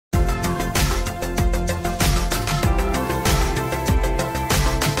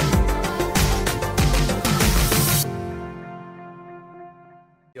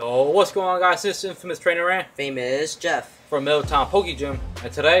Yo, what's going on, guys? This is Infamous Trainer Rant Famous Jeff from Middletown Poke Gym, and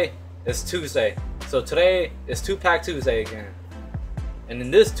today is Tuesday. So today is 2-Pack Tuesday again. And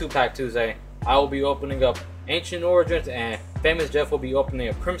in this 2-Pack Tuesday, I will be opening up Ancient Origins, and Famous Jeff will be opening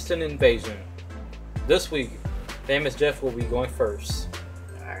a Crimson Invasion. This week, Famous Jeff will be going first.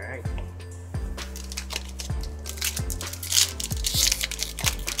 Alright.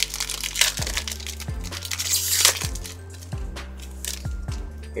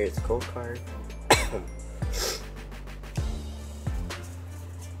 Here's the code card.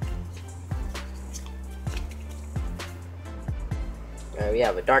 We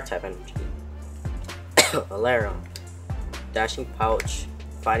have a Dark type energy, Valera, Dashing Pouch,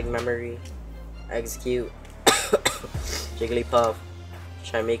 Fighting Memory, Execute, Jigglypuff,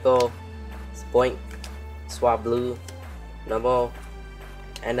 Chimico, Spoink, Swablu, Numble,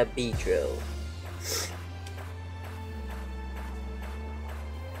 and a Beedrill.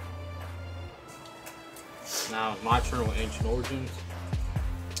 Now it's my turn with Ancient Origins.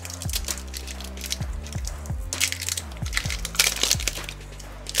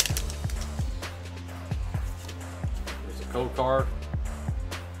 Here's a code card.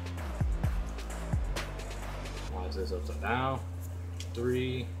 Why is this upside down?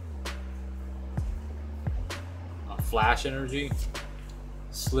 3. A Flash Energy.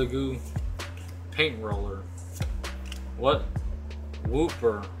 Sliggoo. Paint Roller. What?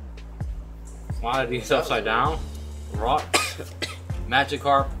 Wooper. Why are these upside down? Rock,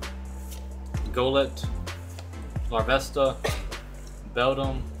 Magikarp, Golett, Larvesta,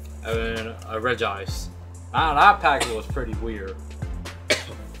 Beldum, and a Regice. Now that pack was pretty weird.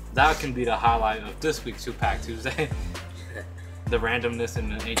 That can be the highlight of this week's 2-Pack Tuesday. The randomness in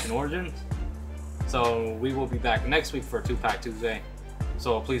the Ancient Origins. So we will be back next week for a 2-Pack Tuesday.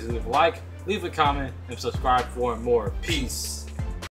 So please leave a like, leave a comment, and subscribe for more. Peace.